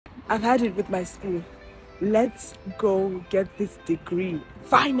I've had it with my school. Let's go get this degree,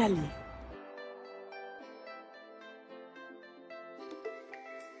 finally.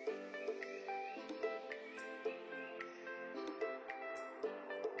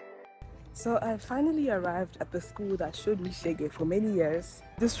 So I finally arrived at the school that showed me Shege for many years.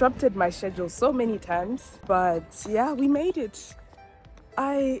 Disrupted my schedule so many times, but yeah, we made it.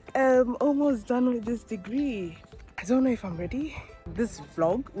 I am almost done with this degree. I don't know if I'm ready. This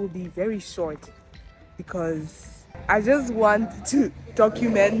vlog will be very short because I just want to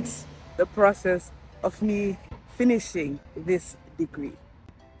document the process of me finishing this degree.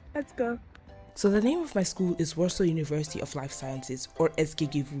 Let's go. So the name of my school is Warsaw University of Life Sciences, or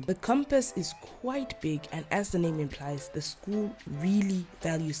SGGW. The campus is quite big, and as the name implies, the school really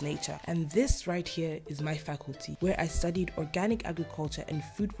values nature. And this right here is my faculty, where I studied organic agriculture and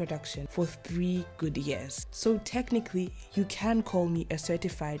food production for 3 good years. So technically, you can call me a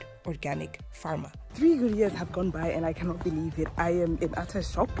certified organic farmer. 3 good years have gone by and I cannot believe it. I am in utter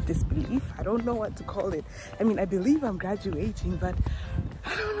shock, disbelief. I don't know what to call it. I mean, I believe I'm graduating, but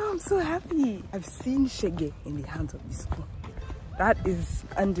I don't know, I'm so happy. I've seen Shege in the hands of the school. That is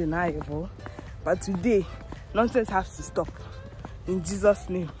undeniable. But today, nonsense has to stop. In Jesus'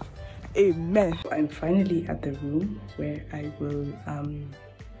 name, amen. I'm finally at the room where I will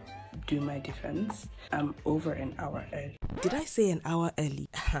do my defense. I'm over an hour early. Did I say an hour early?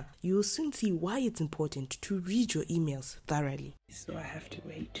 You will soon see why it's important to read your emails thoroughly. So I have to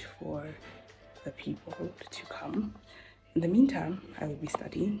wait for the people to come. In the meantime, I will be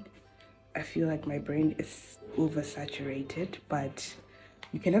studying. I feel like my brain is oversaturated, but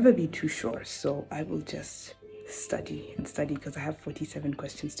you can never be too sure. So I will just study and study because I have 47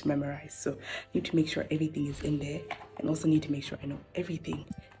 questions to memorize. So I need to make sure everything is in there, and also need to make sure I know everything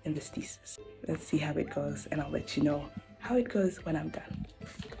in this thesis. Let's see how it goes, and I'll let you know how it goes when I'm done.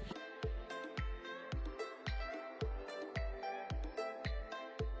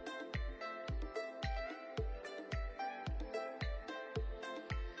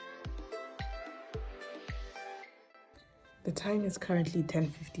 The time is currently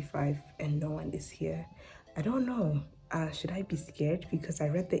 10:55 and no one is here. I don't know. Should I be scared? Because I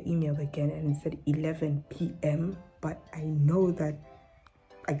read the email again and it said 11 p.m. But I know that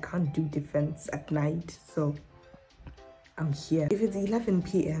I can't do defense at night, so I'm here. If it's 11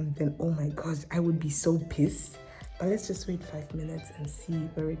 p.m. then oh my gosh, I would be so pissed. But let's just wait 5 minutes and see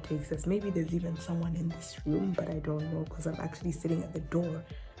where it takes us. Maybe there's even someone in this room, but I don't know because I'm actually sitting at the door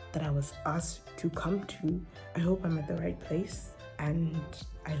that I was asked to come to. I hope I'm at the right place, and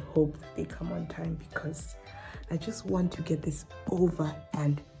I hope that they come on time because I just want to get this over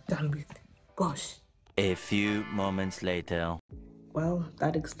and done with. Gosh. A few moments later. Well,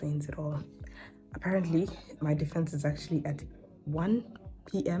 that explains it all. Apparently, my defense is actually at 1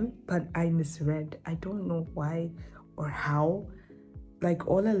 p.m., but I misread. I don't know why or how. Like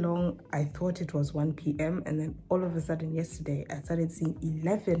all along, I thought it was 1 p.m. and then all of a sudden yesterday, I started seeing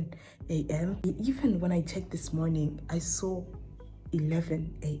 11 a.m. Even when I checked this morning, I saw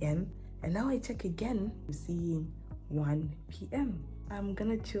 11 a.m. and now I check again, I'm seeing 1 p.m. I'm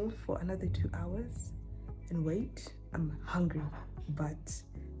gonna chill for another 2 hours and wait. I'm hungry, but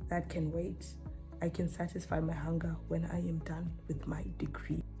that can wait. I can satisfy my hunger when I am done with my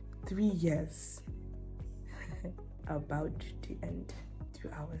degree. 3 years about to end. 2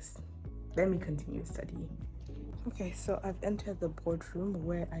 hours. Let me continue studying. Okay, so I've entered the boardroom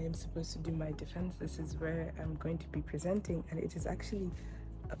where I am supposed to do my defense. This is where I'm going to be presenting, and it is actually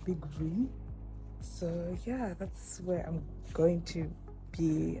a big room. So yeah, that's where I'm going to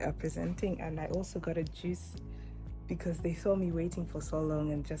be presenting. And I also got a juice because they saw me waiting for so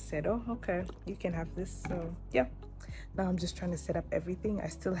long and just said, oh, okay, you can have this. So yeah, now I'm just trying to set up everything. I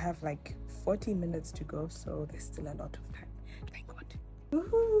still have like 40 minutes to go, so there's still a lot of time. Thank God.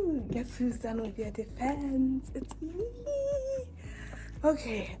 Woohoo! Guess who's done with their defense? It's me!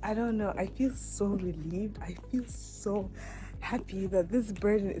 Okay, I don't know. I feel so relieved. I feel so happy that this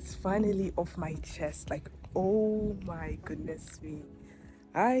burden is finally off my chest. Like, oh my goodness me.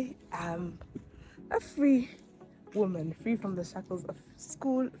 I am a free woman, free from the shackles of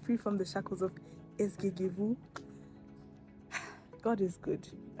school, free from the shackles of SGGW. God is good,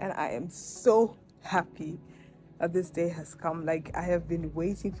 and I am so happy that this day has come. Like, I have been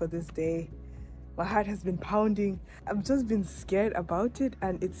waiting for this day. My heart has been pounding. I've just been scared about it,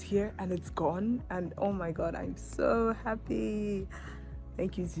 and it's here and it's gone, and oh my God, I'm so happy.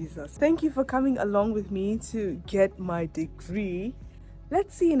 Thank you, Jesus. Thank you for coming along with me to get my degree.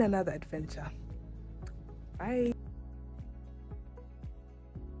 Let's see in another adventure. Bye.